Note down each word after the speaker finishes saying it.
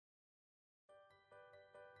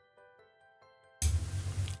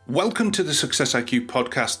Welcome to the Success IQ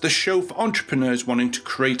podcast, the show for entrepreneurs wanting to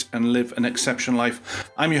create and live an exceptional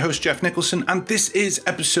life. I'm your host, Jeff Nicholson, and this is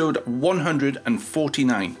episode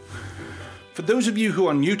 149. For those of you who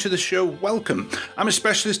are new to the show, welcome. I'm a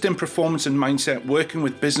specialist in performance and mindset, working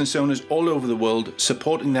with business owners all over the world,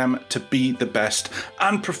 supporting them to be the best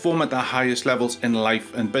and perform at their highest levels in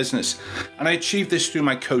life and business. And I achieve this through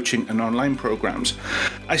my coaching and online programs.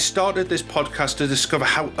 I started this podcast to discover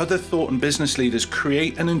how other thought and business leaders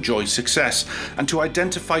create and enjoy success, and to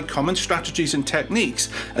identify common strategies and techniques,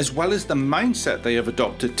 as well as the mindset they have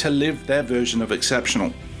adopted to live their version of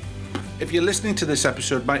exceptional. If you're listening to this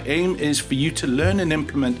episode, my aim is for you to learn and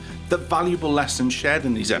implement the valuable lessons shared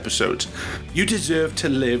in these episodes. You deserve to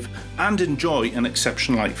live and enjoy an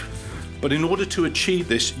exceptional life. But in order to achieve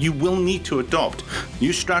this, you will need to adopt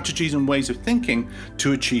new strategies and ways of thinking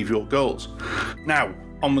to achieve your goals. Now,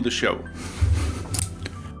 on with the show.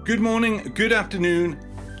 Good morning, good afternoon,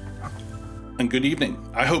 and good evening.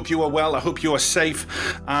 I hope you are well, I hope you are safe,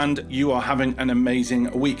 and you are having an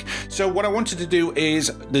amazing week. So what I wanted to do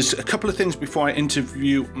is, there's a couple of things before I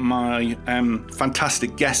interview my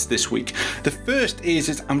fantastic guest this week. The first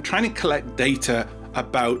is I'm trying to collect data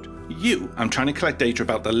about you. I'm trying to collect data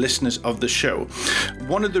about the listeners of the show.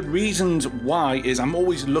 One of the reasons why is I'm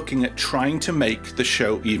always looking at trying to make the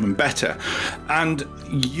show even better. And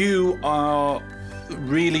you are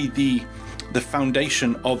really the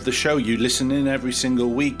foundation of the show. You listen in every single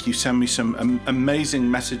week. You send me some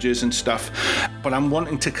amazing messages and stuff, but I'm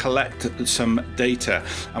wanting to collect some data.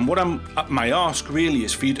 And my ask really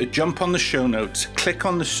is for you to jump on the show notes, click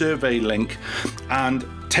on the survey link, and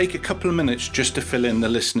take a couple of minutes just to fill in the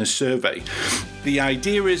listener's survey. The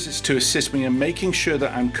idea is to assist me in making sure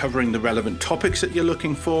that I'm covering the relevant topics that you're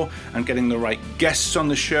looking for and getting the right guests on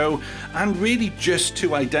the show, and really just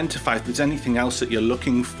to identify if there's anything else that you're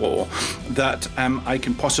looking for that I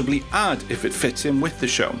can possibly add if it fits in with the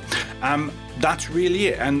show. That's really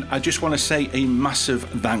it, and I just want to say a massive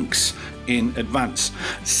thanks in advance.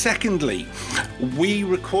 Secondly, we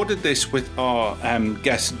recorded this with our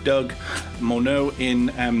guest Doug Morneau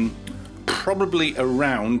in probably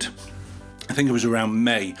around, I think it was around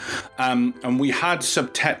May, and we had some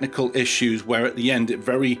technical issues where at the end it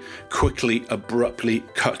very quickly, abruptly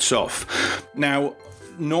cuts off. Now,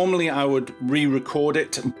 normally I would re-record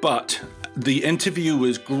it, but the interview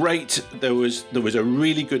was great. There was a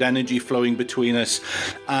really good energy flowing between us,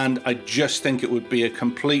 and I just think it would be a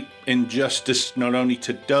complete injustice not only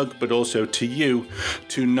to Doug but also to you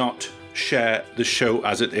to not share the show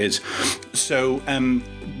as it is. So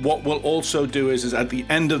what we'll also do is at the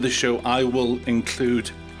end of the show I will include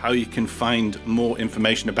how you can find more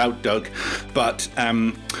information about Doug, but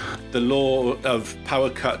the law of power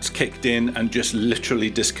cuts kicked in and just literally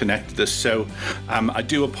disconnected us. So I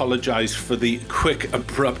do apologize for the quick,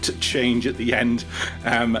 abrupt change at the end,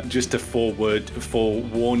 just to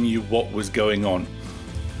forewarn you what was going on.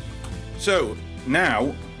 So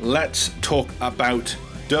now let's talk about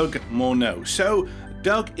Doug Morneau. So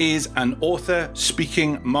Doug is an author,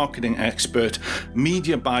 speaking, marketing expert,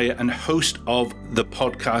 media buyer, and host of the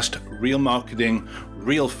podcast Real Marketing,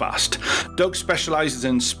 Real Fast. Doug specializes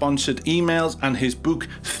in sponsored emails, and his book,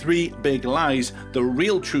 3 Big Lies, The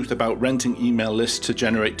Real Truth About Renting Email Lists to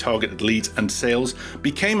Generate Targeted Leads and Sales,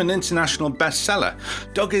 became an international bestseller.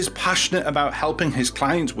 Doug is passionate about helping his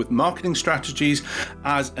clients with marketing strategies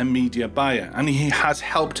as a media buyer, and he has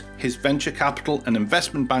helped his venture capital and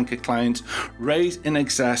investment banker clients raise in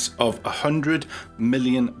excess of $100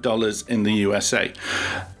 million in the USA.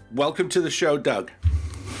 Welcome to the show, Doug.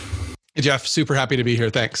 Hey, Jeff, super happy to be here.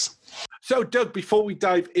 Thanks. So, Doug, before we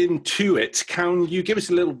dive into it, can you give us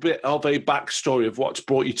a little bit of a backstory of what's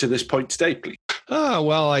brought you to this point today, please?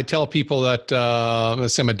 Well, I tell people that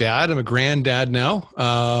I'm a dad. I'm a granddad now.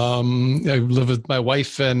 I live with my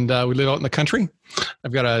wife, and we live out in the country.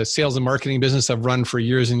 I've got a sales and marketing business I've run for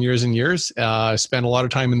years and years and years. I spend a lot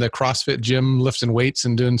of time in the CrossFit gym, lifting weights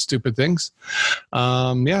and doing stupid things.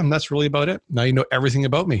 And that's really about it. Now you know everything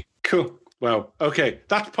about me. Cool. Well, okay.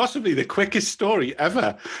 That's possibly the quickest story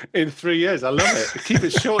ever in 3 years. I love it. Keep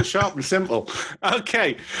it short, sharp, and simple.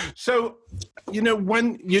 Okay. So, how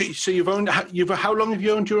long have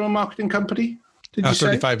you owned your own marketing company? Did you say?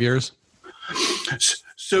 35 years.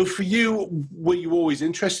 So for you, were you always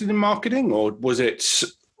interested in marketing, or was it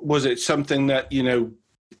something that,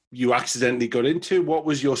 you accidentally got into? What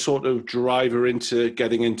was your sort of driver into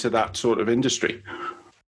getting into that sort of industry?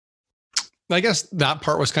 I guess that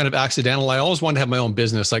part was kind of accidental. I always wanted to have my own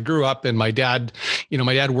business. I grew up and my dad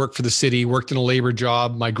worked for the city, worked in a labor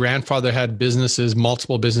job. My grandfather had businesses,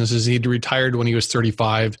 multiple businesses. He'd retired when he was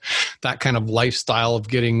 35. That kind of lifestyle of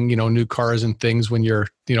getting, new cars and things when you're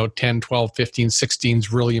 10, 12, 15, 16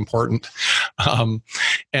 is really important.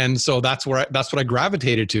 And so that's what I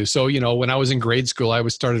gravitated to. So, when I was in grade school, I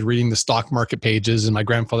started reading the stock market pages, and my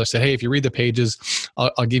grandfather said, hey, if you read the pages,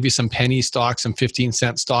 I'll give you some penny stocks, some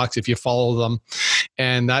 15-cent stocks if you follow them.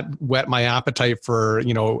 And that whet my appetite for,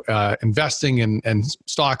 investing and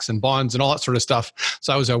stocks and bonds and all that sort of stuff.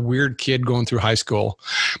 So I was a weird kid going through high school.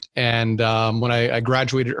 And when I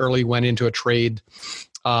graduated early, went into a trade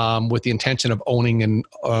with the intention of owning and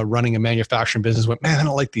running a manufacturing business, went, man, I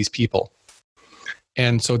don't like these people.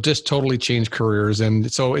 And so just totally changed careers. And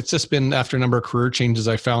so it's just been after a number of career changes,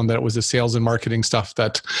 I found that it was the sales and marketing stuff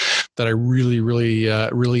that I really, really,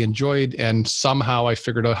 really enjoyed. And somehow I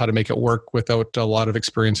figured out how to make it work without a lot of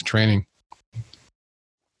experience and training.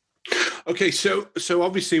 Okay. So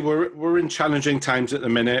obviously we're in challenging times at the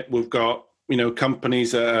minute. We've got,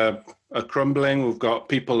 companies that are crumbling. We've got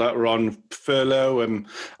people that are on furlough. And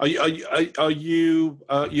are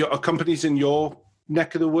companies in your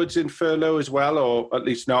neck of the woods in furlough as well, or at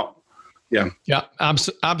least not? Yeah,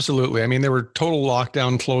 absolutely. I mean, they were total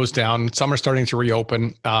lockdown, closed down. Some are starting to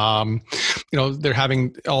reopen. They're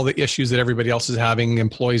having all the issues that everybody else is having.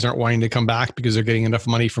 Employees aren't wanting to come back because they're getting enough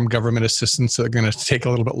money from government assistance. So they're going to take a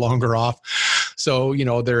little bit longer off. So,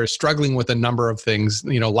 they're struggling with a number of things,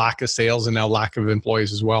 lack of sales and now lack of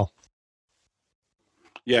employees as well.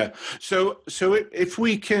 Yeah. So if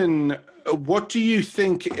we can, what do you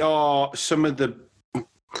think are some of the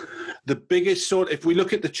biggest if we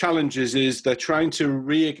look at the challenges, is they're trying to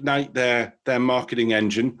reignite their marketing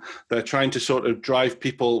engine. They're trying to sort of drive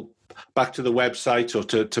people back to the website or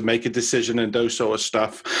to make a decision and those sort of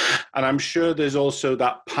stuff. And I'm sure there's also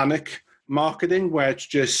that panic marketing where it's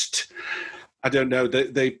just, I don't know,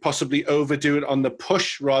 they possibly overdo it on the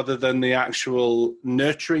push rather than the actual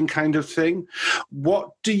nurturing kind of thing.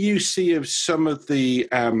 What do you see of some of the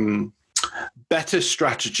better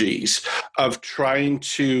strategies of trying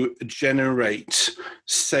to generate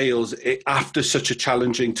sales after such a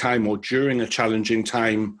challenging time or during a challenging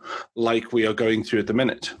time like we are going through at the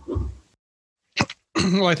minute?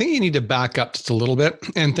 Well, I think you need to back up just a little bit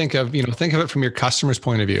and think of it from your customer's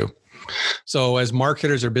point of view. So as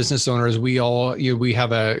marketers or business owners, we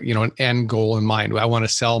have an end goal in mind. I want to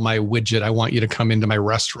sell my widget. I want you to come into my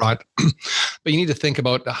restaurant. But you need to think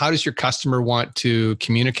about, how does your customer want to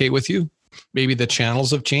communicate with you? Maybe the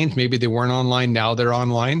channels have changed. Maybe they weren't online. Now they're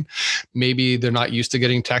online. Maybe they're not used to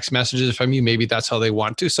getting text messages from you. Maybe that's how they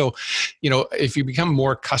want to. So, if you become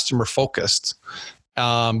more customer focused,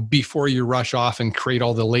 before you rush off and create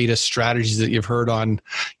all the latest strategies that you've heard on,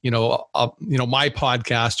 my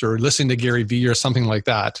podcast or listening to Gary Vee or something like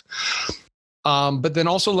that. But then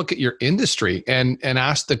also look at your industry and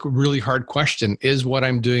ask the really hard question, is what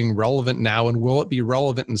I'm doing relevant now? And will it be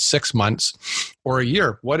relevant in 6 months or a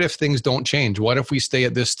year? What if things don't change? What if we stay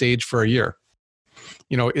at this stage for a year?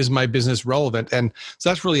 Is my business relevant? And so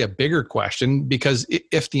that's really a bigger question, because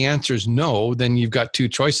if the answer is no, then you've got two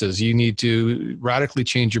choices. You need to radically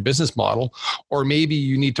change your business model, or maybe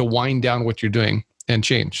you need to wind down what you're doing and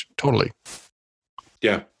change totally.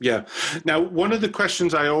 Yeah. Now, one of the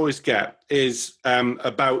questions I always get is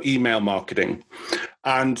about email marketing.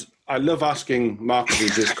 And I love asking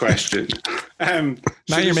marketers this question. Now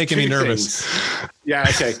you're making me nervous. Things. Yeah,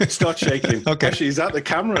 okay. Start shaking. Okay. Actually, is that the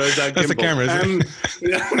camera? Or is that That's gimbal? The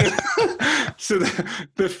camera. So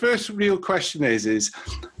the first real question is,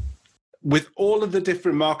 with all of the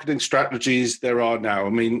different marketing strategies there are now,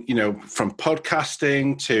 I mean, from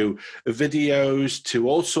podcasting to videos to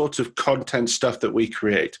all sorts of content stuff that we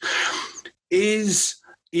create, is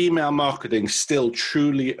email marketing still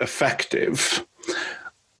truly effective?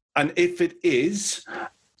 And if it is,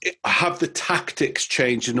 have the tactics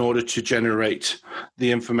changed in order to generate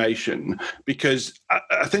the information? Because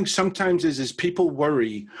I think sometimes is people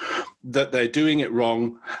worry that they're doing it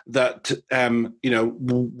wrong, that,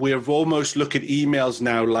 we've almost look at emails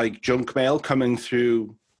now like junk mail coming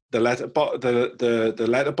through the letterbox.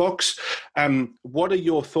 What are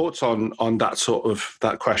your thoughts on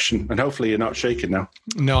that question? And hopefully you're not shaking now.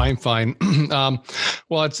 No, I'm fine.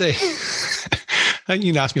 Well, I'd say...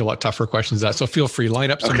 You can ask me a lot tougher questions than that, so feel free.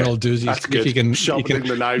 Line up some real doozies. That's good. If you Sharpening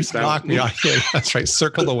the knives now. Knock me off. Yeah, that's right.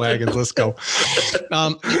 Circle the wagons. Let's go. So,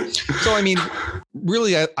 I mean,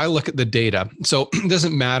 really, I look at the data. So it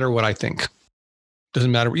doesn't matter what I think.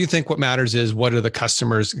 Doesn't matter what you think. What matters is, what do the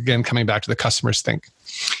customers, again, coming back to the customers, think.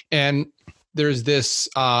 And there's this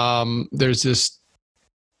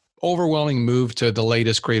overwhelming move to the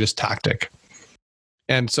latest, greatest tactic.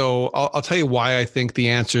 And so I'll tell you why I think the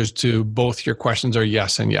answers to both your questions are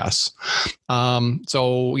yes and yes.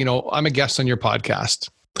 So, I'm a guest on your podcast,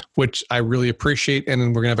 which I really appreciate,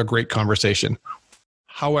 and we're going to have a great conversation.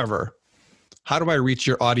 However, how do I reach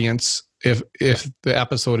your audience if the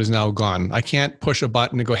episode is now gone? I can't push a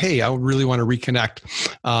button and go, hey, I really want to reconnect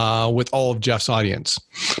with all of Jeff's audience,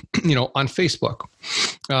 on Facebook.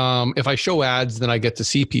 If I show ads, then I get to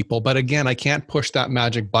see people. But again, I can't push that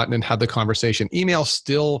magic button and have the conversation. Email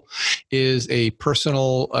still is a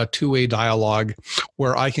personal two-way dialogue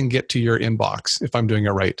where I can get to your inbox if I'm doing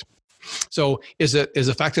it right. So is it as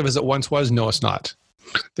effective as it once was? No, it's not.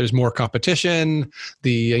 There's more competition.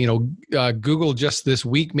 Google just this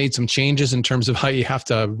week made some changes in terms of how you have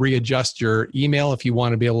to readjust your email if you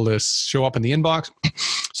want to be able to show up in the inbox.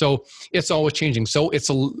 So it's always changing. So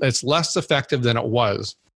it's less effective than it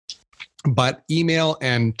was. But email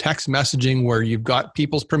and text messaging, where you've got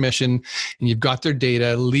people's permission and you've got their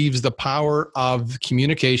data, leaves the power of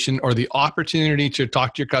communication or the opportunity to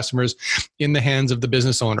talk to your customers in the hands of the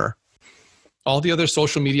business owner. All the other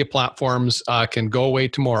social media platforms can go away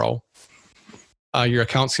tomorrow. Your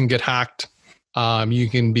accounts can get hacked. You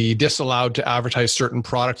can be disallowed to advertise certain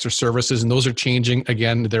products or services, and those are changing.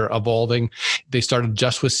 Again, they're evolving. They started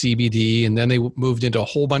just with CBD, and then they moved into a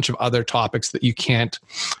whole bunch of other topics that you can't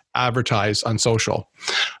advertise on social.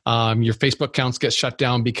 Your Facebook accounts get shut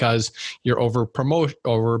down because you're over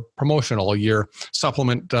promotional. Your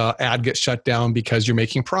supplement ad gets shut down because you're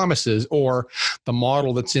making promises, or the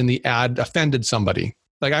model that's in the ad offended somebody.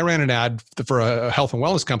 Like I ran an ad for a health and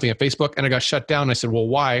wellness company on Facebook, and I got shut down. I said, well,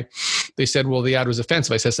 why? They said, well, the ad was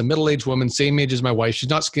offensive. I said, it's a middle-aged woman, same age as my wife. She's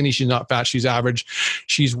not skinny. She's not fat. She's average.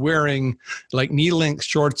 She's wearing like knee-length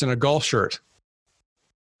shorts and a golf shirt.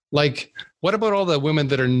 Like, what about all the women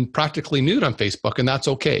that are practically nude on Facebook? And that's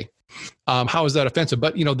okay. How is that offensive?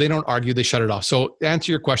 But, they don't argue. They shut it off. So to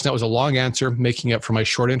answer your question, that was a long answer, making up for my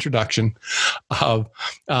short introduction of,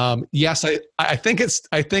 yes, I think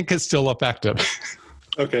it's still effective.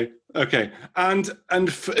 Okay. And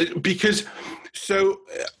because so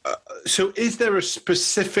is there a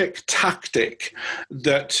specific tactic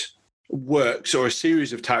that works, or a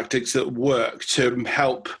series of tactics that work to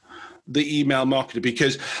help the email marketer?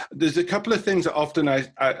 Because there's a couple of things that often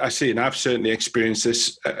I see, and I've certainly experienced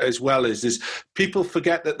this as well, is people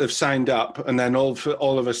forget that they've signed up, and then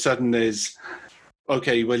all of a sudden is,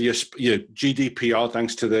 okay, well, you're GDPR,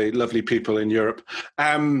 thanks to the lovely people in Europe,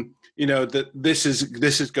 that this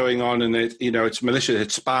is going on, and it's malicious,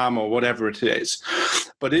 it's spam, or whatever it is.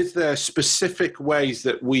 But is there specific ways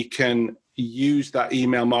that we can use that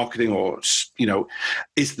email marketing, or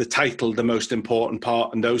is the title the most important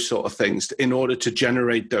part, and those sort of things, in order to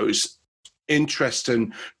generate those interest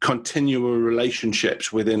and continual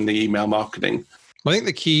relationships within the email marketing? I think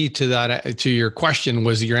the key to that, to your question,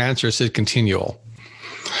 was your answer said continual.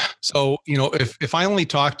 So, if I only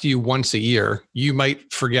talk to you once a year, you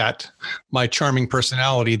might forget my charming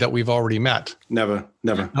personality that we've already met. Never.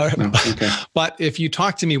 No. Okay. But if you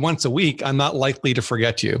talk to me once a week, I'm not likely to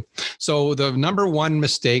forget you. So the number one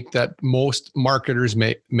mistake that most marketers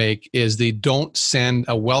make is they don't send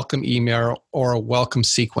a welcome email or a welcome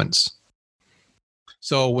sequence.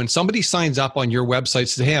 So when somebody signs up on your website,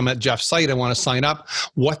 says, hey, I'm at Jeff's site, I want to sign up,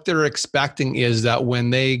 what they're expecting is that when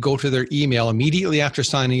they go to their email immediately after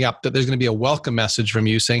signing up, that there's going to be a welcome message from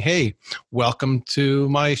you saying, hey, welcome to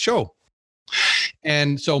my show.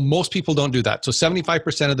 And so most people don't do that. So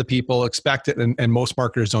 75% of the people expect it, and most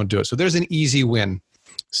marketers don't do it. So there's an easy win.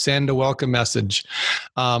 Send a welcome message.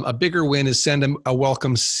 A bigger win is send a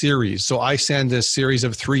welcome series. So I send a series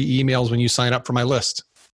of 3 emails when you sign up for my list.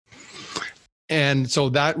 And so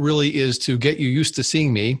that really is to get you used to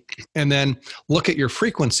seeing me, and then look at your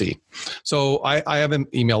frequency. So I have an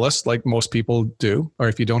email list like most people do, or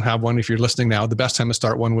if you don't have one, if you're listening now, the best time to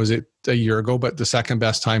start one was a year ago, but the second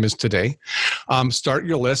best time is today. Start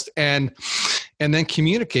your list and then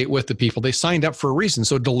communicate with the people. They signed up for a reason,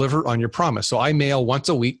 so deliver on your promise. So I mail once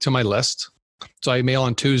a week to my list. So I mail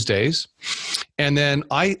on Tuesdays, and then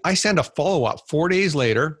I send a follow-up 4 days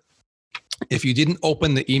later. If you didn't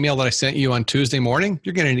open the email that I sent you on Tuesday morning,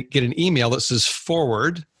 you're going to get an email that says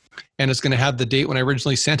forward, and it's going to have the date when I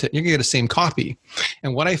originally sent it. You're going to get the same copy.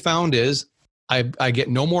 And what I found is I get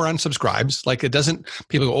no more unsubscribes. Like, it doesn't,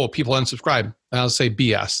 people go, oh, people unsubscribe. And I'll say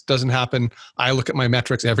BS. Doesn't happen. I look at my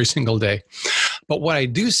metrics every single day. But what I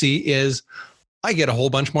do see is I get a whole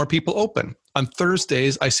bunch more people open. On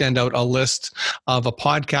Thursdays, I send out a list of a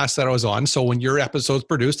podcast that I was on. So when your episode's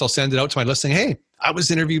produced, I'll send it out to my list saying, hey, I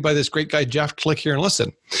was interviewed by this great guy, Jeff. Click here and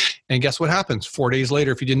listen. And guess what happens? 4 days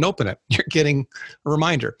later, if you didn't open it, you're getting a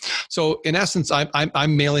reminder. So in essence,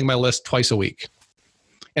 I'm mailing my list twice a week.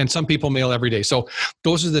 And some people mail every day. So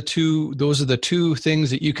those are the two things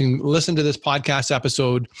that you can listen to this podcast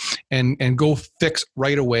episode and go fix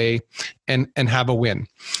right away and have a win.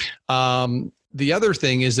 The other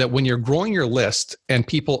thing is that when you're growing your list and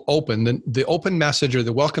people open, the open message or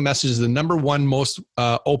the welcome message is the number one most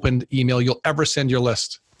opened email you'll ever send your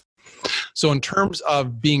list. So in terms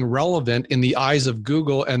of being relevant in the eyes of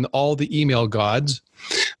Google and all the email gods,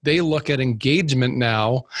 they look at engagement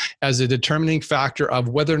now as a determining factor of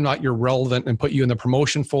whether or not you're relevant and put you in the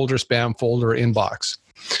promotion folder, spam folder, or inbox.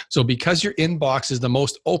 So because your inbox is the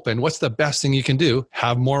most open, what's the best thing you can do?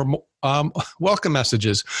 Have more welcome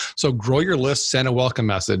messages. So grow your list, send a welcome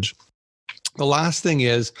message. The last thing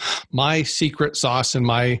is my secret sauce and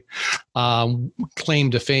my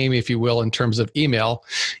claim to fame, if you will, in terms of email,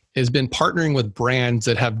 has been partnering with brands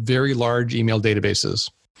that have very large email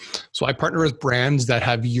databases. So I partner with brands that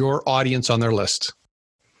have your audience on their list.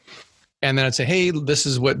 And then I'd say, hey, this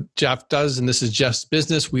is what Jeff does, and this is Jeff's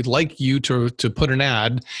business. We'd like you to put an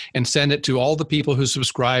ad and send it to all the people who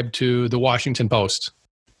subscribe to the Washington Post.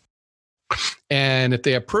 And if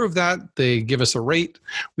they approve that, they give us a rate.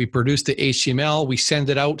 We produce the HTML, we send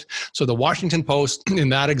it out. So the Washington Post, in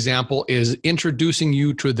that example, is introducing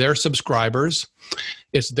you to their subscribers.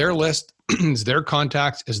 It's their list, it's their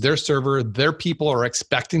contacts, it's their server. Their people are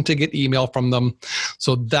expecting to get email from them.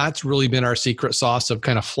 So that's really been our secret sauce of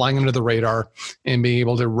kind of flying under the radar and being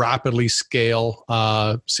able to rapidly scale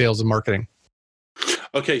sales and marketing.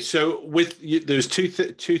 Okay, so there's two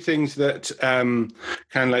things that kind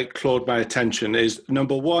of like clawed my attention. Is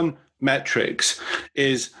number one, metrics.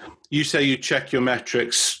 Is you say you check your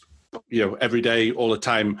metrics, every day, all the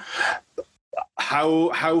time.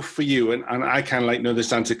 How for you? And I kind of like know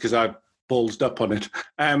this answer because I've ballsed up on it.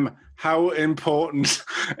 How important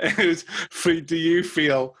do you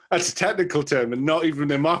feel? That's a technical term and not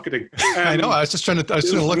even in marketing. I know. I was just trying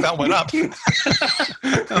to look that one up.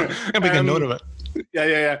 And make a note of it.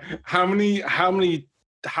 Yeah. How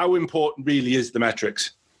important really is the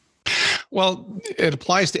metrics? Well, it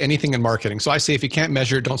applies to anything in marketing. So I say, if you can't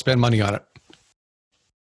measure it, don't spend money on it.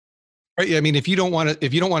 Right? I mean, if you don't want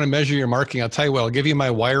to measure your marketing, I'll tell you what, I'll give you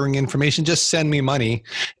my wiring information. Just send me money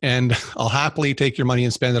and I'll happily take your money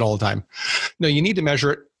and spend it all the time. No, you need to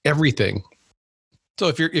measure everything. So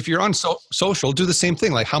if you're on social, do the same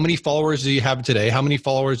thing. Like, how many followers do you have today? How many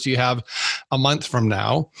followers do you have a month from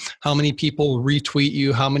now? How many people retweet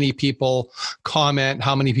you? How many people comment?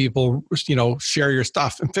 How many people, share your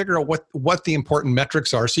stuff? And figure out what the important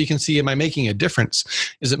metrics are, so you can see, am I making a difference?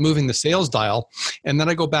 Is it moving the sales dial? And then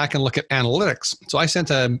I go back and look at analytics. So I sent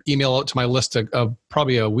an email out to my list of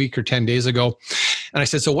probably a week or 10 days ago. And I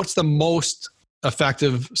said, so what's the most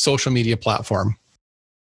effective social media platform?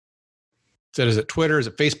 So is it Twitter? Is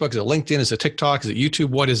it Facebook? Is it LinkedIn? Is it TikTok? Is it YouTube?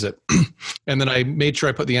 What is it? And then I made sure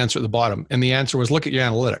I put the answer at the bottom. And the answer was, look at your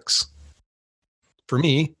analytics. For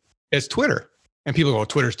me, it's Twitter. And people go,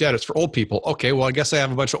 Twitter's dead. It's for old people. Okay, well, I guess I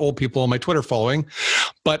have a bunch of old people on my Twitter following.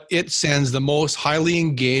 But it sends the most highly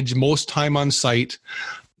engaged, most time on site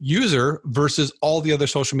user versus all the other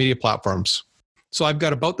social media platforms. So I've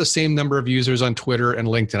got about the same number of users on Twitter and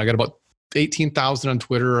LinkedIn. I got about 18,000 on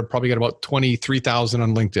Twitter. I probably got about 23,000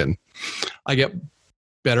 on LinkedIn. I get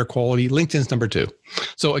better quality. LinkedIn's number 2.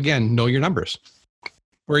 So again, know your numbers.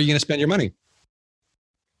 Where are you going to spend your money?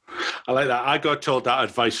 I like that. I got told that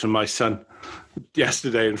advice from my son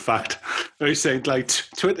yesterday, in fact. He was saying, like,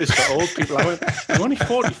 Twitter's for old people. I went, I'm only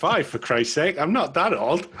 45, for Christ's sake. I'm not that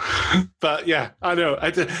old. But yeah, I know.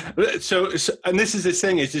 So and this is the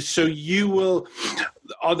thing, is so you will,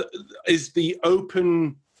 is the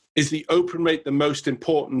open rate the most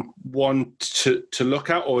important one to look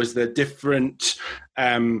at, or is there different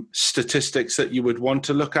statistics that you would want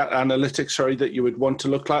to look at, analytics, that you would want to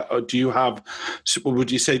look at? Or do you have,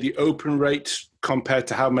 would you say the open rate compared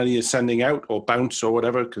to how many is sending out, or bounce, or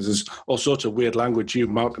whatever? Because there's all sorts of weird language you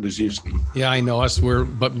marketers use. Yeah, I know.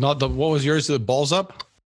 But not the, what was yours? The balls up?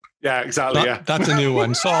 Yeah, exactly. Yeah, that's a new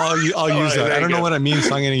one. So I'll use that. I don't know what it means,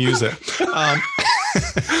 so I'm going to use it.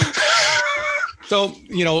 So,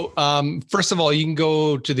 first of all, you can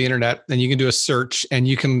go to the internet and you can do a search, and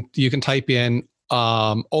you can type in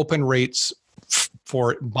open rates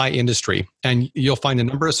for by industry, and you'll find a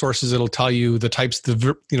number of sources that'll tell you the types,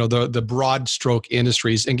 the broad stroke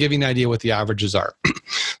industries, and give you an idea what the averages are.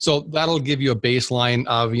 So that'll give you a baseline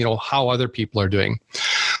of how other people are doing.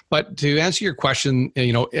 But to answer your question,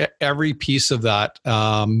 every piece of that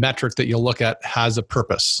metric that you'll look at has a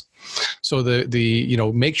purpose. So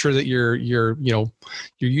make sure that you're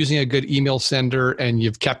using a good email sender, and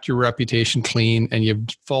you've kept your reputation clean, and you've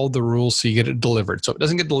followed the rules so you get it delivered. So if it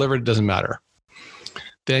doesn't get delivered, it doesn't matter.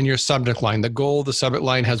 Then your subject line. The goal of the subject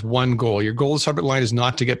line has one goal. Your goal of the subject line is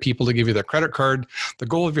not to get people to give you their credit card. The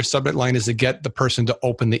goal of your subject line is to get the person to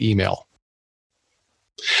open the email.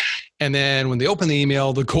 And then when they open the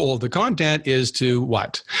email, the goal of the content is to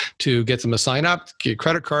what? To get them to sign up, get a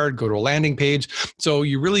credit card, go to a landing page. So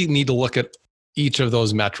you really need to look at each of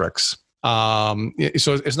those metrics. So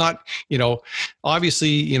it's not,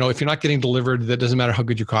 obviously, if you're not getting delivered, that doesn't matter how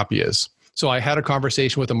good your copy is. So I had a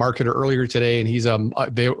conversation with a marketer earlier today, and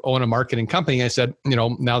they own a marketing company. I said,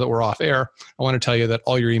 now that we're off air, I want to tell you that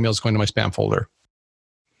all your emails going to my spam folder.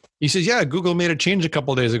 He says, yeah, Google made a change a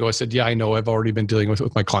couple of days ago. I said, yeah, I know. I've already been dealing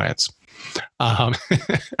with my clients. But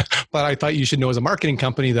I thought you should know as a marketing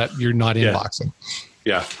company that you're not inboxing.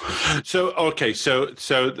 Yeah. So, okay. So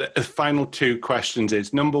the final two questions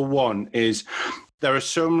is, number one is, there are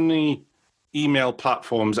so many email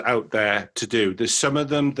platforms out there to do. There's some of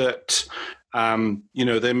them that,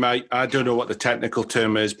 they might, I don't know what the technical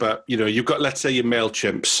term is, but, you've got, let's say, your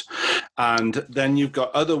MailChimps, and then you've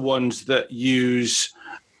got other ones that use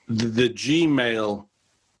the Gmail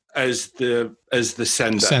as the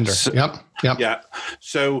sender. Yep. Yeah.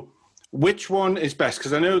 So which one is best?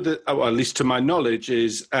 Because I know that, at least to my knowledge,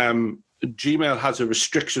 is Gmail has a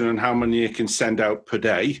restriction on how many it can send out per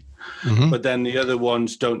day, but then the other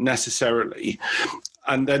ones don't necessarily.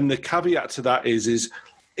 And then the caveat to that is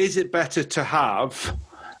it better to have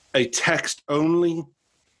a text-only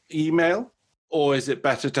email, or is it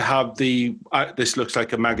better to have this looks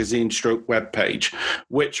like a magazine stroke web page?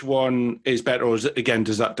 Which one is better? Or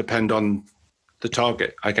does that depend on the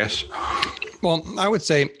target, I guess? Well, I would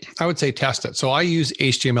say test it. So I use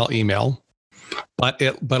HTML email, but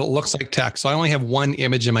it looks like text. So I only have one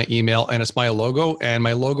image in my email, and it's my logo, and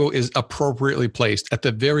my logo is appropriately placed at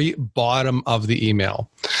the very bottom of the email.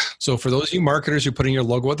 So for those of you marketers who are putting your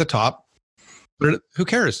logo at the top, who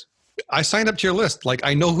cares? I signed up to your list. Like,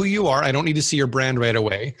 I know who you are. I don't need to see your brand right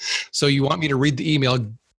away. So you want me to read the email?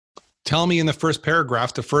 Tell me in the first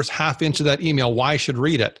paragraph, the first half inch of that email, why I should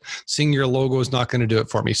read it. Seeing your logo is not going to do it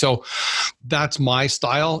for me. So that's my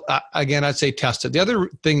style. Again, I'd say test it. The other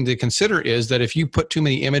thing to consider is that if you put too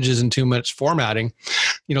many images and too much formatting,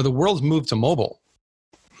 the world's moved to mobile.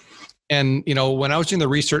 And, when I was doing the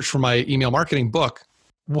research for my email marketing book,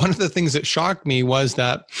 one of the things that shocked me was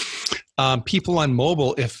that people on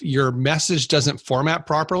mobile, if your message doesn't format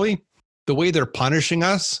properly, the way they're punishing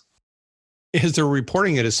us is they're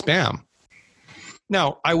reporting it as spam.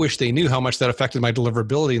 Now, I wish they knew how much that affected my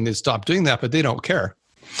deliverability and they'd stop doing that, but they don't care.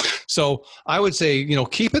 So I would say,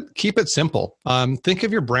 keep it simple. Think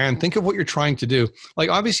of your brand. Think of what you're trying to do. Like,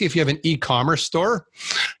 obviously, if you have an e-commerce store,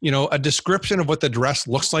 a description of what the dress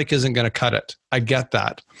looks like isn't going to cut it. I get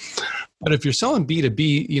that. But if you're selling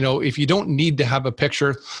B2B, if you don't need to have a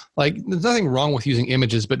picture, like, there's nothing wrong with using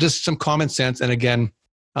images, but just some common sense. And again,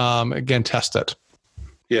 test it.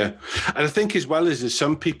 Yeah. And I think as well as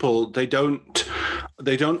some people, they don't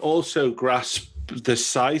also grasp the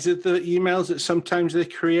size of the emails that sometimes they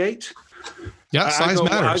create. Yeah, size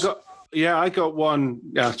matters. I got one.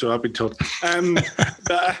 Yeah, so I've been told.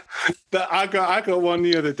 That I got one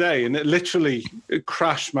the other day, and it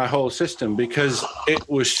crashed my whole system because it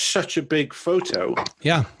was such a big photo.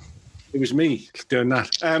 Yeah, it was me doing that.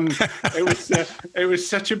 It was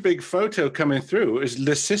such a big photo coming through.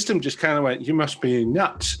 The system just kind of went, "You must be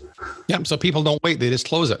nuts." Yeah. So people don't wait; they just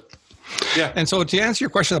close it. Yeah. And so to answer your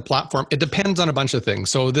question of the platform, it depends on a bunch of things.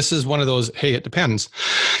 So this is one of those, hey, it depends.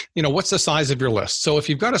 What's the size of your list? So if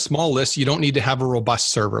you've got a small list, you don't need to have a robust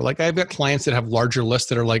server. Like, I've got clients that have larger lists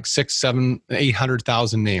that are like 6, 7,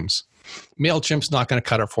 800,000 names. MailChimp's not going to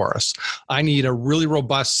cut it for us. I need a really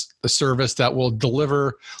robust service that will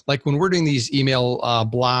deliver, like when we're doing these email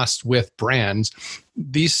blasts with brands,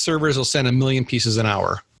 these servers will send 1 million pieces an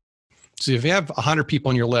hour. So if you have 100 people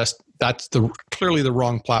on your list, that's clearly the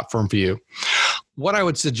wrong platform for you. What I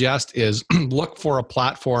would suggest is look for a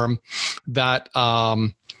platform that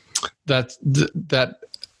that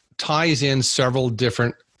ties in several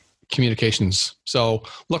different communications. So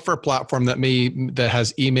look for a platform that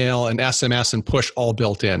has email and SMS and push all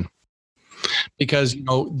built in. Because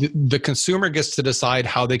the consumer gets to decide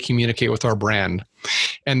how they communicate with our brand.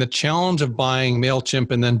 And the challenge of buying MailChimp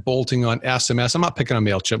and then bolting on SMS, I'm not picking on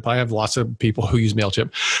MailChimp, I have lots of people who use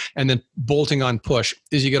MailChimp, and then bolting on push,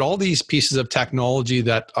 is you get all these pieces of technology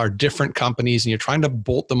that are different companies, and you're trying to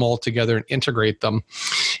bolt them all together and integrate them.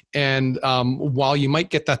 And while you might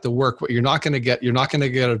get that to work, what you're not going to get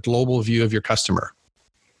a global view of your customer.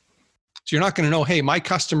 So you're not going to know, hey,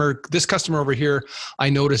 this customer over here,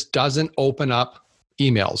 I noticed doesn't open up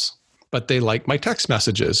emails, but they like my text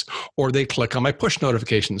messages or they click on my push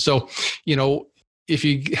notifications. So, if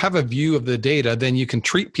you have a view of the data, then you can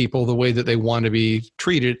treat people the way that they want to be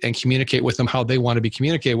treated and communicate with them how they want to be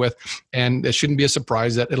communicated with. And it shouldn't be a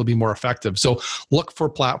surprise that it'll be more effective. So look for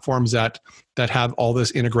platforms that have all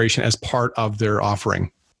this integration as part of their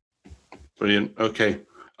offering. Brilliant. Okay.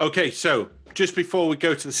 So just before we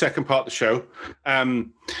go to the second part of the show,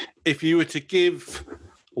 if you were to give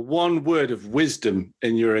one word of wisdom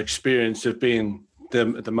in your experience of being the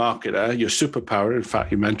marketer, your superpower, in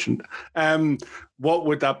fact, you mentioned, what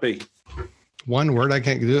would that be? One word? I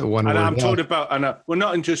can't do it. One word. I'm talking about, well,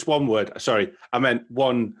 not in just one word. Sorry, I meant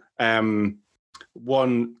one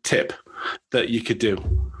tip that you could do.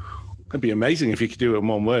 It'd be amazing if you could do it in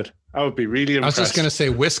one word. I would be really impressed. I was just going to say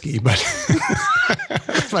whiskey, but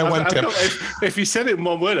that's my one tip. If you said it in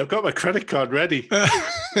one word, I've got my credit card ready.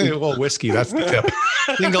 Well, whiskey, that's the tip.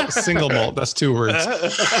 Single malt, that's 2 words. I'm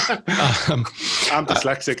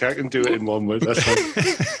dyslexic. I can do it in one word. That's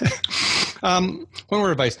fine. One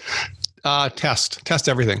word advice. Test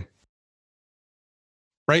everything.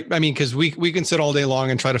 Right? I mean, because we can sit all day long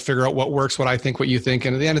and try to figure out what works, what I think, what you think.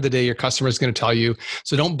 And at the end of the day, your customer is going to tell you.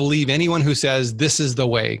 So don't believe anyone who says this is the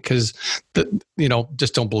way, because,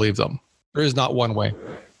 just don't believe them. There is not one way.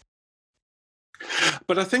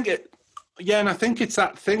 But I think and I think it's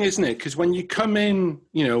that thing, isn't it? Because when you come in,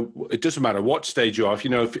 it doesn't matter what stage you're off,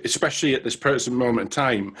 especially at this present moment in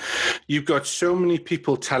time, you've got so many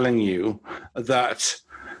people telling you that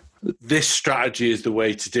this strategy is the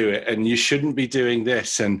way to do it, and you shouldn't be doing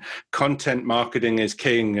this, and content marketing is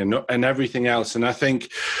king, and everything else. And I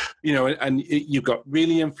think, and you've got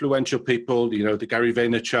really influential people, the Gary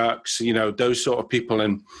Vaynerchuks, those sort of people,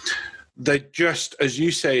 and they just, as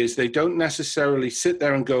you say, is they don't necessarily sit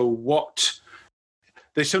there and go, what?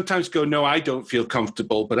 They sometimes go, no, I don't feel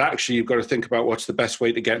comfortable, but actually you've got to think about what's the best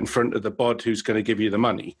way to get in front of the bod who's going to give you the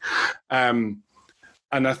money. And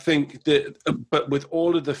I think that, but with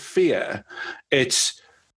all of the fear, and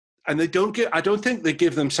I don't think they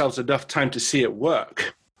give themselves enough time to see it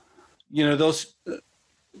work. They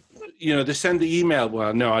send the email,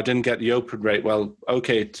 well, no, I didn't get the open rate. Well,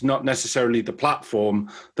 okay, it's not necessarily the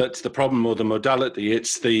platform that's the problem or the modality.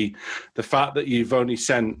 It's the fact that you've only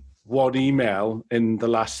sent one email in the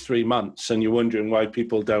last 3 months and you're wondering why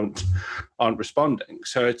people aren't responding.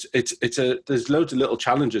 So there's loads of little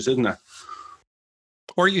challenges, isn't there?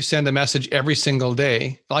 Or you send a message every single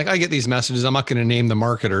day. Like I get these messages. I'm not going to name the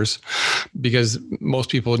marketers because most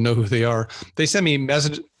people know who they are. They send me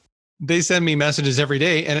messages every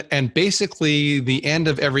day. And basically the end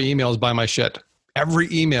of every email is buy my shit. Every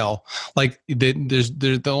email, like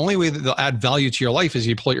the only way that they'll add value to your life is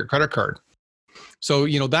you pull out your credit card. So,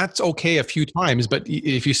 that's okay a few times, but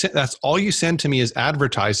if you send, that's all you send to me is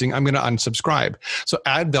advertising, I'm going to unsubscribe. So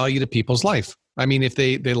add value to people's life. I mean, if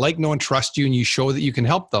they like, know, and trust you and you show that you can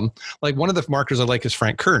help them, like one of the marketers I like is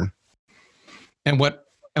Frank Kern. And what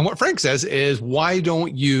Frank says is, why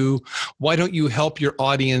don't you help your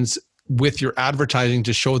audience with your advertising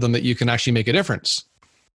to show them that you can actually make a difference?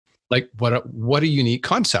 Like what a unique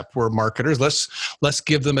concept. We're marketers. Let's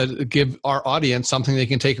give our audience something they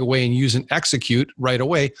can take away and use and execute right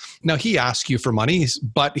away. Now he asks you for money,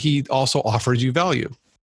 but he also offers you value.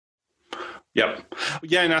 Yep.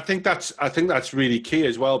 Yeah, and I think that's really key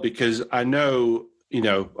as well, because I know,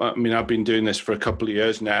 I've been doing this for a couple of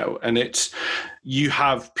years now, and you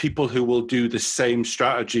have people who will do the same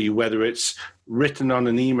strategy, whether it's written on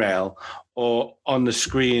an email or on the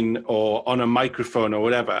screen or on a microphone or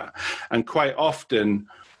whatever. And quite often,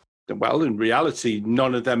 well, in reality,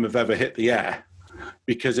 none of them have ever hit the air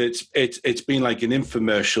because it's been like an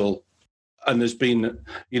infomercial, and there's been,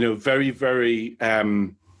 very, very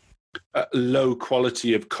low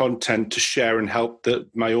quality of content to share and help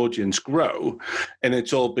my audience grow, and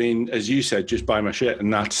it's all been, as you said, just buy my shit,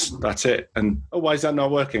 and that's it. And why is that not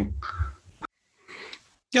working?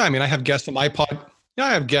 Yeah, I mean, I have guests on my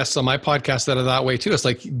podcast that are that way too. It's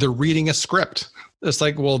like they're reading a script. It's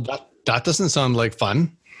like, well, that doesn't sound like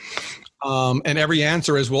fun. And every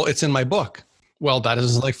answer is, well, it's in my book. Well, that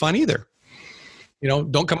doesn't sound like fun either.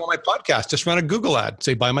 Don't come on my podcast. Just run a Google ad.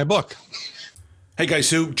 Say, buy my book. Hey guys,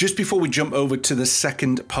 so just before we jump over to the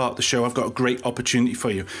second part of the show, I've got a great opportunity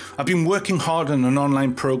for you. I've been working hard on an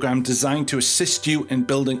online program designed to assist you in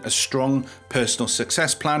building a strong personal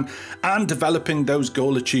success plan and developing those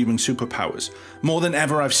goal-achieving superpowers. More than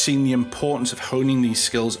ever, I've seen the importance of honing these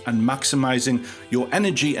skills and maximizing your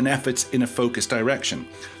energy and efforts in a focused direction.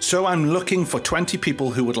 So I'm looking for 20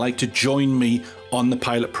 people who would like to join me on the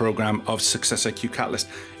pilot program of Success IQ Catalyst.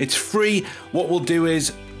 It's free. What we'll do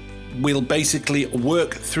is We'll basically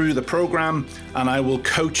work through the program and I will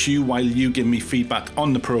coach you while you give me feedback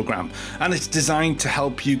on the program. And it's designed to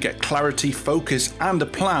help you get clarity, focus, and a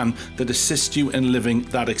plan that assists you in living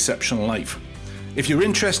that exceptional life. If you're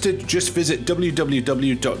interested, just visit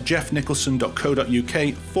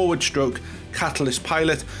www.jeffnicholson.co.uk/Catalyst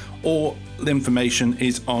Pilot, or the information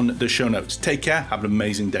is on the show notes. Take care. Have an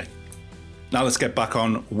amazing day. Now let's get back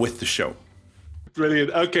on with the show.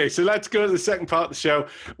 Brilliant. Okay, so let's go to the second part of the show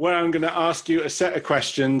where I'm going to ask you a set of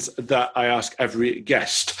questions that I ask every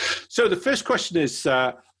guest. So the first question is,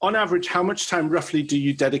 on average, how much time roughly do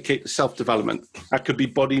you dedicate to self-development? That could be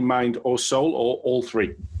body, mind, or soul, or all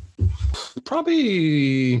three.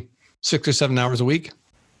 Probably 6 or 7 hours a week.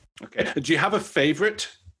 Okay. Do you have a favorite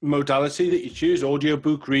modality that you choose,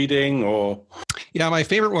 audiobook reading or? Yeah, my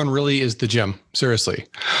favorite one really is the gym. Seriously,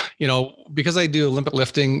 because I do Olympic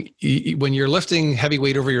lifting, when you're lifting heavy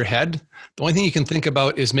weight over your head, the only thing you can think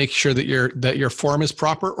about is make sure that your form is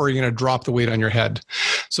proper, or you're going to drop the weight on your head.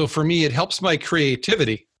 So for me, it helps my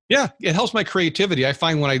creativity. Yeah, it helps my creativity. I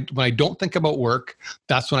find when I don't think about work,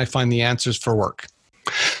 that's when I find the answers for work.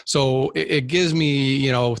 So it gives me,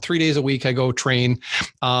 3 days a week I go train.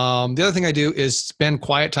 The other thing I do is spend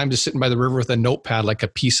quiet time just sitting by the river with a notepad, like a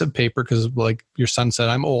piece of paper, because like your son said,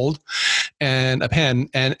 I'm old, and a pen,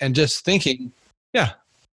 and just thinking,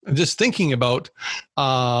 just thinking about,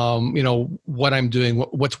 what I'm doing,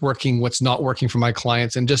 what's working, what's not working for my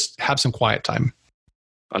clients, and just have some quiet time.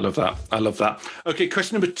 I love that. Okay,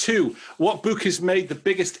 question number 2. What book has made the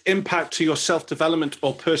biggest impact to your self-development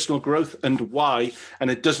or personal growth, and why? And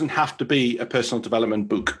it doesn't have to be a personal development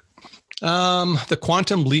book. The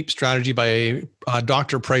Quantum Leap Strategy by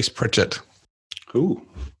Dr. Price Pritchett. Ooh.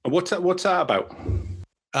 What's that about?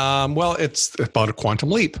 Well, it's about a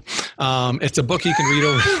quantum leap. It's a book you can read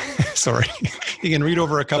over. Sorry, you can read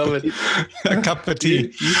over a cup of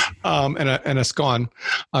tea, and a scone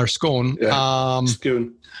or scone. Yeah,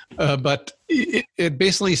 scone. But it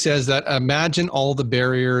basically says that imagine all the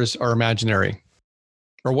barriers are imaginary.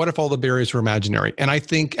 Or what if all the barriers were imaginary? And I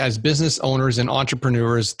think as business owners and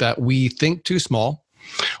entrepreneurs that we think too small.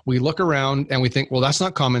 We look around and we think, well, that's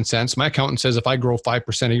not common sense. My accountant says if I grow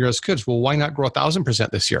 5% a year as kids, well, why not grow 1,000%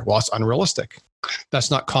 this year? Well, it's unrealistic. That's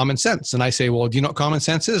not common sense. And I say, well, do you know what common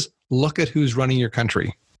sense is? Look at who's running your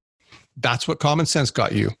country. That's what common sense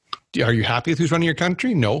got you. Are you happy with who's running your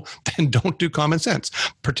country? No. Then don't do common sense.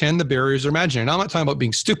 Pretend the barriers are imaginary. Now, I'm not talking about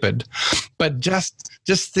being stupid, but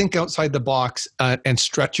just think outside the box and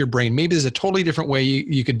stretch your brain. Maybe there's a totally different way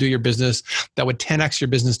you could do your business that would 10x your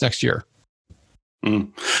business next year.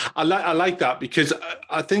 I like that, because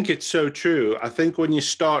I think it's so true. I think when you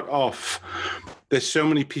start off, there's so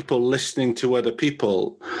many people listening to other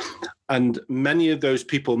people, and many of those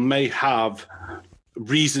people may have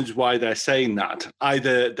reasons why they're saying that.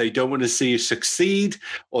 Either they don't want to see you succeed,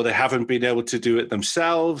 or they haven't been able to do it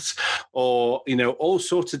themselves, or all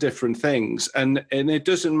sorts of different things. And it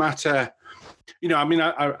doesn't matter.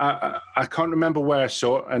 I can't remember where I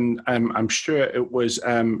saw it, and I'm sure it was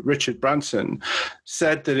Richard Branson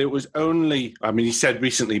said that it was only, he said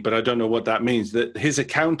recently, but I don't know what that means, that his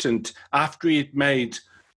accountant, after he'd made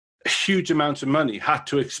a huge amount of money, had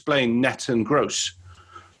to explain net and gross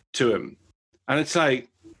to him. And it's like,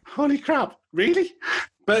 holy crap, really?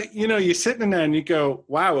 But, you're sitting there and you go,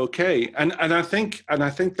 wow, okay. And I think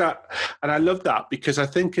that, and I love that, because I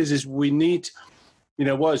think is we need,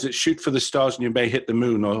 what is it? Shoot for the stars and you may hit the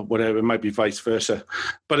moon, or whatever. It might be vice versa.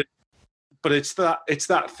 But it's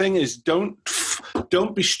that thing is don't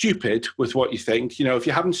be stupid with what you think. If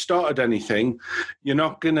you haven't started anything, you're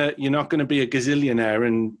not gonna be a gazillionaire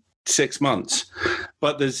in 6 months.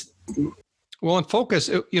 But there's Well, and focus,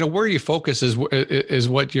 where you focus is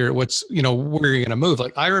where you're going to move.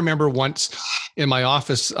 Like I remember once in my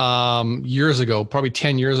office years ago, probably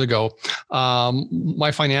 10 years ago,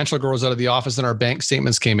 my financial girl was out of the office and our bank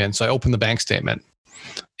statements came in. So I opened the bank statement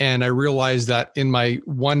and I realized that in my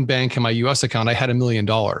one bank in my US account, I had $1 million.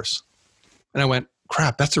 And I went,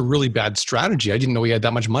 crap, that's a really bad strategy. I didn't know we had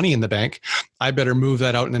that much money in the bank. I better move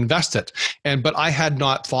that out and invest it. But I had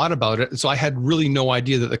not thought about it. So I had really no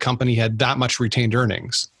idea that the company had that much retained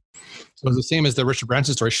earnings. So it was the same as the Richard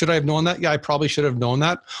Branson story. Should I have known that? Yeah, I probably should have known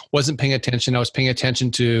that. Wasn't paying attention. I was paying attention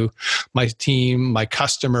to my team, my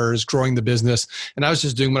customers, growing the business. And I was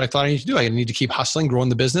just doing what I thought I needed to do. I need to keep hustling, growing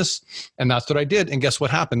the business. And that's what I did. And guess what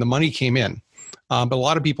happened? The money came in. But a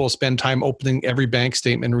lot of people spend time opening every bank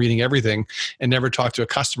statement, reading everything, and never talk to a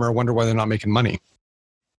customer or wonder why they're not making money.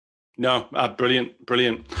 No, brilliant.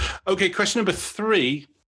 Okay, question number 3.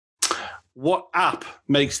 What app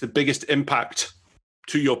makes the biggest impact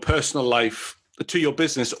to your personal life, to your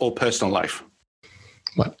business or personal life?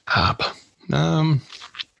 What app?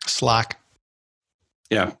 Slack.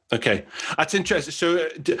 Yeah. Okay. That's interesting. So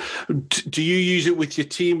do you use it with your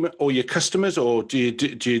team or your customers, or do you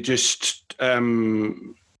just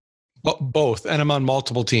both? And I'm on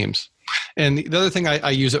multiple teams. And the other thing I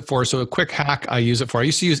use it for, so a quick hack I use it for, I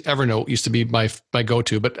used to use Evernote, used to be my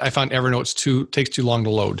go-to, but I found Evernote takes too long to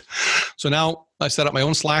load. So now I set up my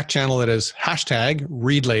own Slack channel that is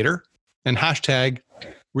 #ReadLater and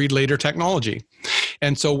 #ReadLaterTechnology.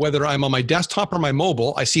 And so whether I'm on my desktop or my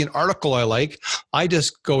mobile, I see an article I like, I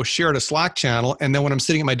just go share it a Slack channel. And then when I'm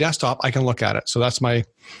sitting at my desktop, I can look at it. So that's my...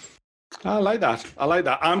 I like that.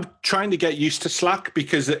 I'm trying to get used to Slack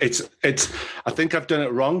because it's. I think I've done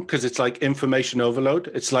it wrong because it's like information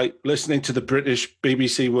overload. It's like listening to the British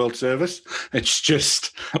BBC World Service. It's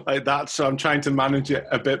just like that. So I'm trying to manage it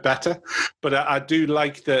a bit better. But I do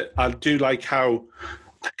like that. I do like how,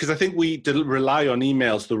 because I think we rely on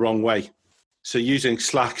emails the wrong way. So using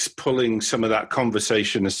Slack's pulling some of that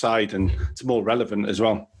conversation aside, and it's more relevant as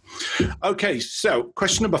well. Okay, so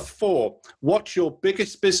question number 4. What's your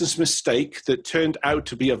biggest business mistake that turned out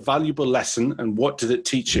to be a valuable lesson, and what did it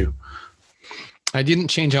teach you? I didn't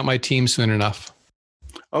change out my team soon enough.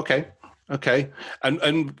 Okay.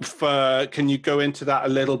 And can you go into that a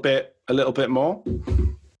little bit more?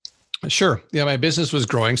 Sure. Yeah, my business was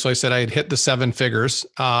growing. So I said I had hit the 7 figures.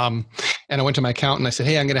 And I went to my accountant and I said,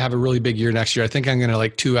 hey, I'm going to have a really big year next year. I think I'm going to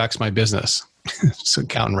 2x my business. So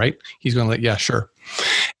accountant, right? He's going to yeah, sure.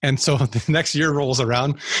 And so the next year rolls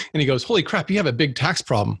around and he goes, holy crap, you have a big tax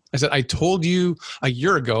problem. I said, I told you a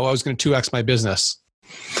year ago I was going to 2x my business.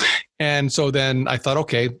 And so then I thought,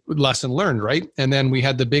 okay, lesson learned, right? And then we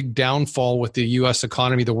had the big downfall with the US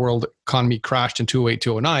economy. The world economy crashed in 2008,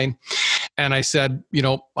 2009. And I said,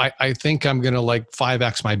 I think I'm going to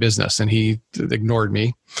 5x my business. And he ignored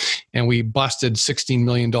me. And we busted $16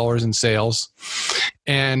 million in sales.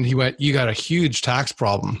 And he went, you got a huge tax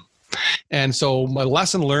problem. And so my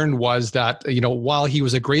lesson learned was that, while he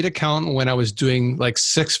was a great accountant when I was doing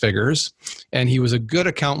 6 figures, and he was a good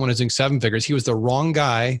accountant when I was doing 7 figures, he was the wrong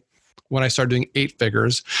guy when I started doing 8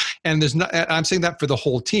 figures. And I'm saying that for the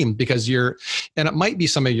whole team, because and it might be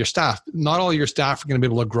some of your staff. Not all your staff are going to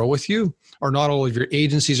be able to grow with you, or not all of your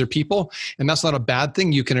agencies or people. And that's not a bad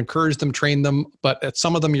thing. You can encourage them, train them, but at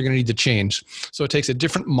some of them, you're going to need to change. So it takes a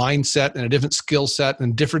different mindset and a different skill set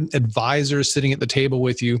and different advisors sitting at the table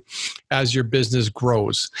with you as your business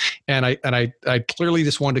grows. And I clearly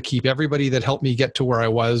just wanted to keep everybody that helped me get to where I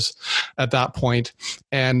was at that point.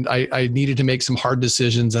 And I needed to make some hard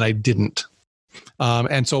decisions, and I didn't.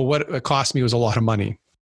 And so what it cost me was a lot of money.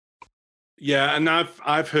 Yeah, and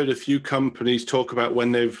I've heard a few companies talk about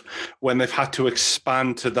when they've had to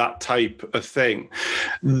expand to that type of thing,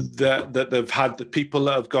 that they've had the people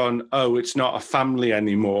that have gone, oh, it's not a family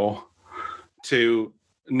anymore, to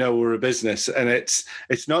no, we're a business. And it's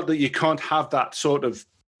not that you can't have that sort of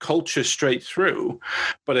culture straight through,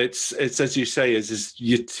 but it's as you say, is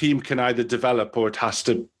your team can either develop or it has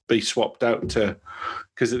to be swapped out to,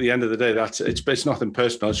 because at the end of the day, it's nothing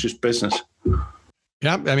personal, it's just business.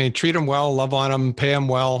 Yeah, I mean, treat them well, love on them, pay them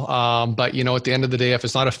well. But, at the end of the day, if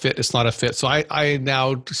it's not a fit, it's not a fit. So I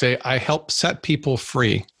now say I help set people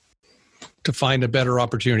free to find a better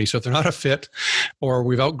opportunity. So if they're not a fit, or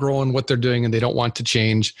we've outgrown what they're doing and they don't want to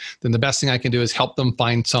change, then the best thing I can do is help them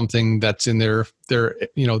find something that's in their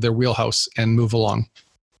wheelhouse and move along.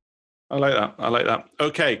 I like that.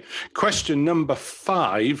 Okay. Question number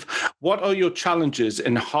 5. What are your challenges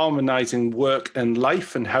in harmonizing work and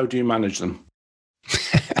life, and how do you manage them?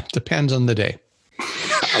 Depends on the day.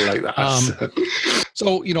 I like that.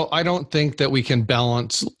 So, I don't think that we can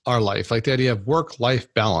balance our life, like the idea of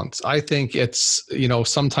work-life balance. I think it's,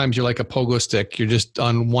 sometimes you're like a pogo stick. You're just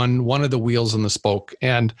on one of the wheels in the spoke.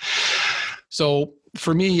 And so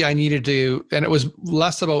for me, I needed to, and it was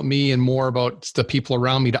less about me and more about the people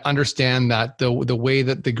around me, to understand that the way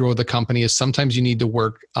that they grow the company is sometimes you need to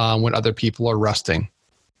work when other people are resting.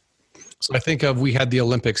 So I think we had the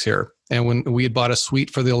Olympics here, and when we had bought a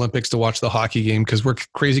suite for the Olympics to watch the hockey game, because we're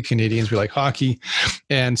crazy Canadians, we like hockey.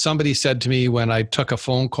 And somebody said to me when I took a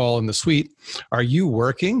phone call in the suite, are you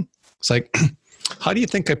working? It's like, how do you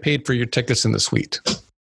think I paid for your tickets in the suite?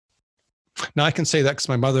 Now I can say that because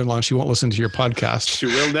my mother-in-law, she won't listen to your podcast. She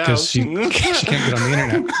will now. Because she can't get on the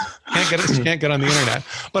internet. She can't get on the internet.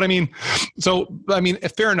 But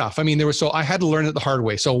fair enough. I had to learn it the hard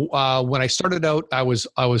way. So when I started out, I was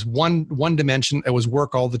one dimension. It was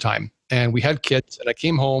work all the time. And we had kids, and I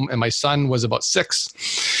came home, and my son was about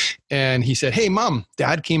 6. And he said, hey, Mom,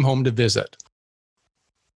 Dad came home to visit.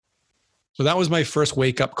 So that was my first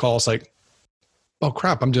wake-up call. It's like, oh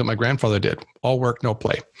crap, I'm doing what my grandfather did. All work, no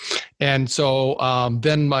play. And so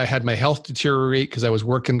then I had my health deteriorate because I was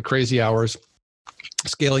working crazy hours,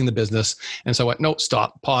 scaling the business. And so I went, no,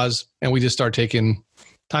 stop, pause. And we just started taking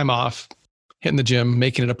time off, hitting the gym,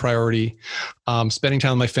 making it a priority, spending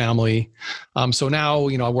time with my family. So now,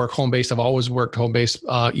 I work home-based. I've always worked home-based,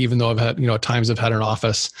 even though I've had, at times I've had an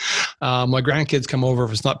office. My grandkids come over.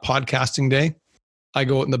 If it's not podcasting day, I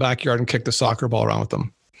go out in the backyard and kick the soccer ball around with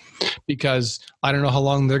them because I don't know how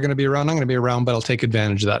long they're going to be around. I'm going to be around, but I'll take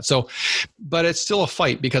advantage of that. So, but it's still a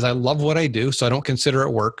fight because I love what I do. So I don't consider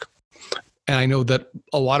it work. And I know that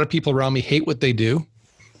a lot of people around me hate what they do,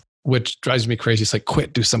 which drives me crazy. It's like,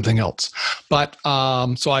 quit, do something else. But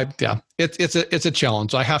it's a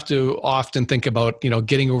challenge. I have to often think about,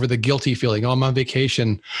 getting over the guilty feeling. Oh, I'm on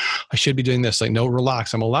vacation. I should be doing this. Like, no,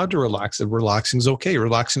 relax. I'm allowed to relax. Relaxing is okay.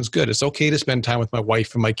 Relaxing is good. It's okay to spend time with my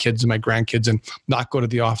wife and my kids and my grandkids and not go to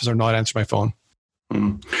the office or not answer my phone.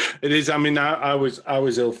 It is. I mean, I was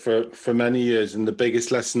ill for many years, and the biggest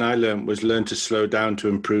lesson I learned was learn to slow down to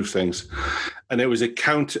improve things. And it was a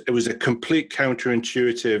complete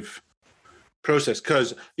counterintuitive process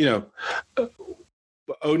because,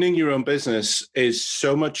 owning your own business is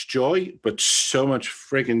so much joy, but so much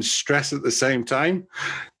friggin' stress at the same time.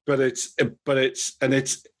 But it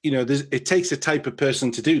takes a type of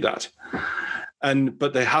person to do that.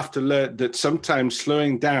 But they have to learn that sometimes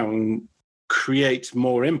slowing down creates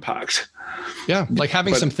more impact. Yeah, like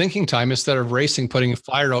having some thinking time instead of racing, putting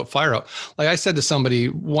fire out. Like I said to somebody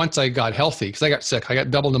once I got healthy, because I got sick. I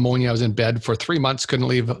got double pneumonia. I was in bed for 3 months, couldn't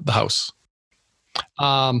leave the house.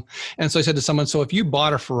 And so I said to someone, so if you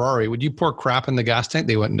bought a Ferrari, would you pour crap in the gas tank?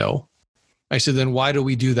 They went, no. I said, then why do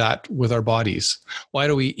we do that with our bodies? Why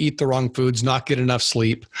do we eat the wrong foods, not get enough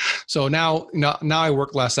sleep? So now I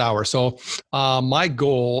work less hours. So my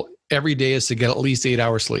goal every day is to get at least 8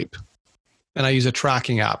 hours sleep. And I use a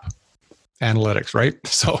tracking app, analytics, right?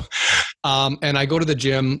 So, and I go to the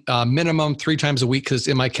gym minimum 3 times a week because it's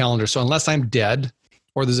in my calendar. So unless I'm dead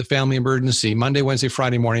or there's a family emergency, Monday, Wednesday,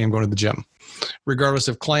 Friday morning, I'm going to the gym. Regardless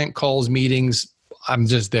of client calls, meetings, I'm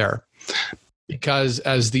just there. Because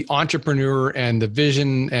as the entrepreneur and the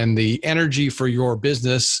vision and the energy for your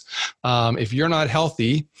business, if you're not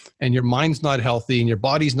healthy and your mind's not healthy and your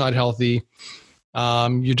body's not healthy,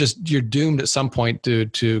 you're doomed at some point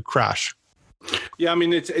to crash. Yeah, I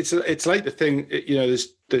mean, it's like the thing,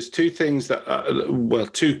 there's two things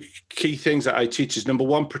two key things that I teach is number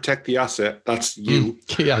one, protect the asset. That's you.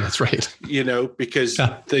 Yeah, that's right. Because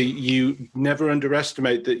you never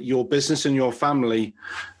underestimate that your business and your family,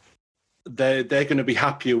 they're going to be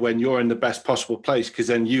happier when you're in the best possible place, because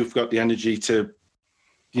then you've got the energy to,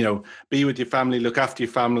 be with your family, look after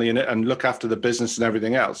your family and look after the business and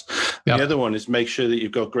everything else. Yep. The other one is make sure that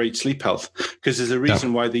you've got great sleep health, because there's a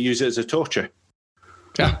reason why they use it as a torture.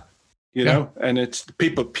 Yeah. And it's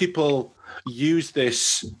people use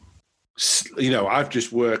this, I've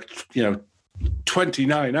just worked,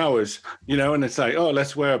 29 hours, and it's like, oh,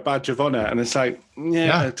 let's wear a badge of honor. And it's like,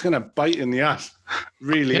 it's going to bite in the ass.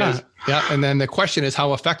 Really is. Yeah. And then the question is,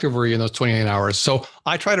 how effective were you in those 29 hours? So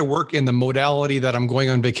I try to work in the modality that I'm going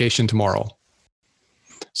on vacation tomorrow.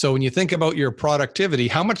 So when you think about your productivity,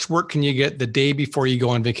 how much work can you get the day before you go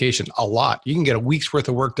on vacation? A lot. You can get a week's worth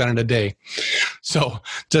of work done in a day. So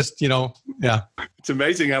just, It's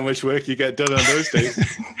amazing how much work you get done on those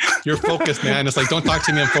days. You're focused, man. It's like, don't talk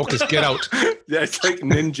to me, I'm focused. Get out. Yeah, it's like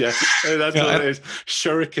ninja. That's what it is.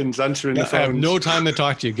 Shurikens answering the phone. I have no time to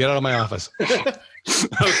talk to you. Get out of my office.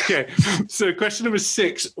 Okay. So question number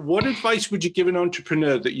 6, what advice would you give an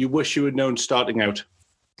entrepreneur that you wish you had known starting out?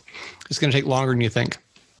 It's going to take longer than you think.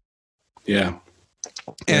 Yeah.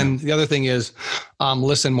 And the other thing is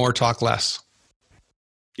listen more, talk less.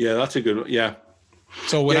 Yeah, that's a good one. Yeah.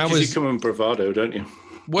 So when you come in bravado, don't you?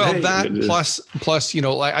 Well, plus,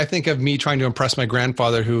 I think of me trying to impress my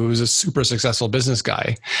grandfather, who's a super successful business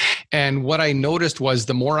guy. And what I noticed was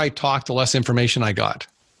the more I talked, the less information I got.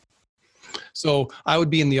 So I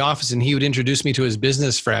would be in the office and he would introduce me to his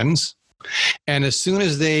business friends. And as soon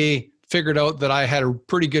as they figured out that I had a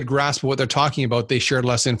pretty good grasp of what they're talking about, they shared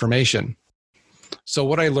less information. So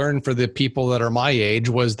what I learned for the people that are my age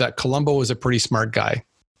was that Columbo was a pretty smart guy.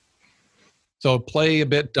 So play a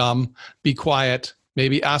bit dumb, be quiet,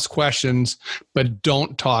 maybe ask questions, but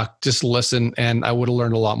don't talk, just listen. And I would have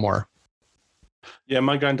learned a lot more. Yeah,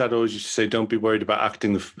 my granddad always used to say, don't be worried about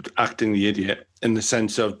acting the idiot, in the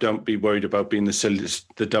sense of don't be worried about being the silliest,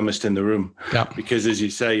 the dumbest in the room. Yeah. Because as you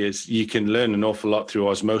say, you can learn an awful lot through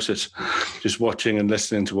osmosis, just watching and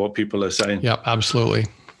listening to what people are saying. Yeah, absolutely.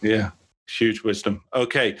 Yeah, huge wisdom.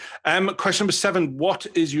 Okay. Question number 7, what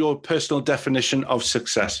is your personal definition of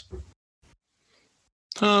success?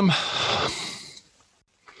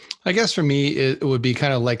 I guess for me, it would be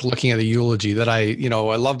kind of like looking at a eulogy that I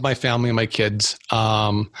love my family and my kids,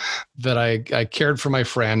 that I cared for my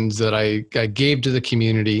friends, that I gave to the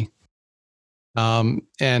community. The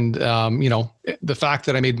fact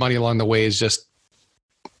that I made money along the way is just,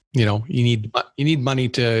 you need money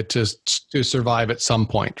to survive at some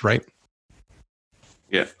point, right?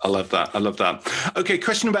 Yeah, I love that. Okay,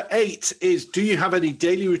 question number 8 is, do you have any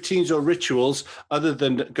daily routines or rituals other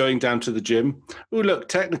than going down to the gym? Oh, look,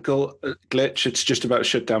 technical glitch. It's just about to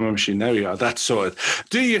shut down my machine. There we are. That's sorted.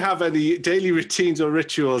 Do you have any daily routines or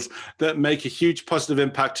rituals that make a huge positive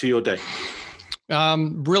impact to your day?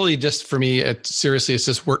 Really, just for me, it's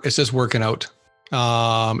just working out.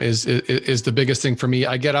 Is the biggest thing for me.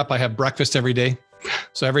 I get up, I have breakfast every day.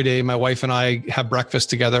 So every day my wife and I have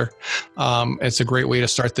breakfast together. It's a great way to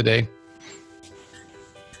start the day.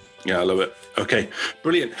 Yeah, I love it. Okay,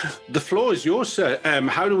 brilliant. The floor is yours, sir.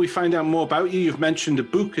 How do we find out more about you? You've mentioned a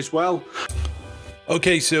book as well.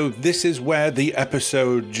 Okay, so this is where the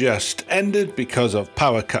episode just ended because of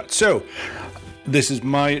power cut. So this is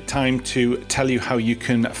my time to tell you how you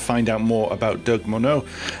can find out more about Doug Morneau.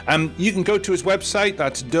 You can go to his website,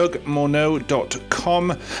 that's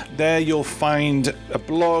dougmorneau.com. There you'll find a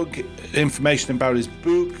blog, information about his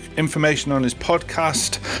book, information on his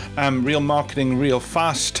podcast, Real Marketing Real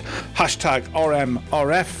Fast,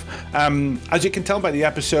 #RMRF. As you can tell by the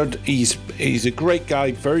episode, he's a great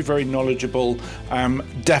guy, very, very knowledgeable,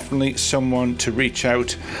 definitely someone to reach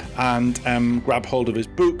out and grab hold of his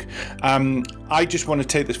book. I just want to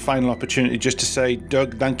take this final opportunity just to say,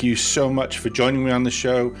 Doug, thank you so much for joining me on the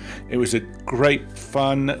show. It was a great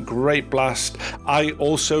fun, great blast. I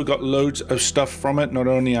also got loads of stuff from it. Not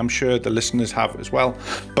only, I'm sure the listeners have as well,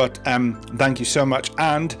 but thank you so much.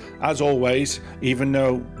 And as always, even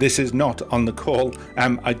though this is not on the call,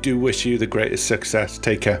 I do wish you the greatest success.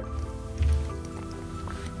 Take care.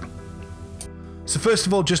 So first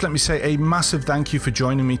of all, just let me say a massive thank you for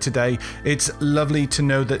joining me today. It's lovely to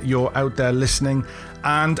know that you're out there listening,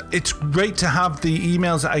 and it's great to have the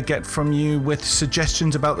emails that I get from you with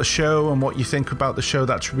suggestions about the show and what you think about the show.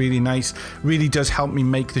 That's really nice. Really does help me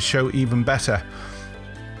make the show even better.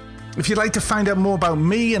 If you'd like to find out more about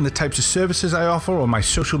me and the types of services I offer or my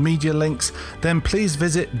social media links, then please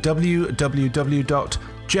visit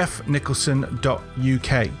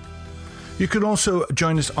www.jeffnicholson.uk. You can also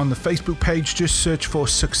join us on the Facebook page. Just search for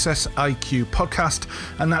Success IQ Podcast,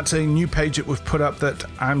 and that's a new page that we've put up that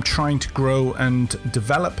I'm trying to grow and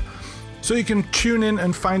develop. So you can tune in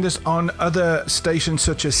and find us on other stations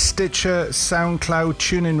such as Stitcher, SoundCloud,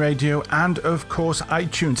 TuneIn Radio, and of course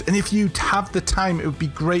iTunes. And if you have the time, it would be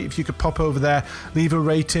great if you could pop over there, leave a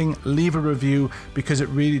rating, leave a review, because it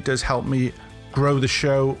really does help me grow the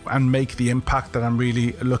show and make the impact that I'm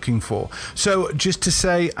really looking for. So just to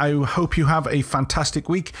say, I hope you have a fantastic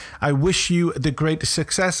week. I wish you the greatest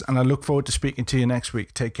success, and I look forward to speaking to you next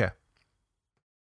week. Take care.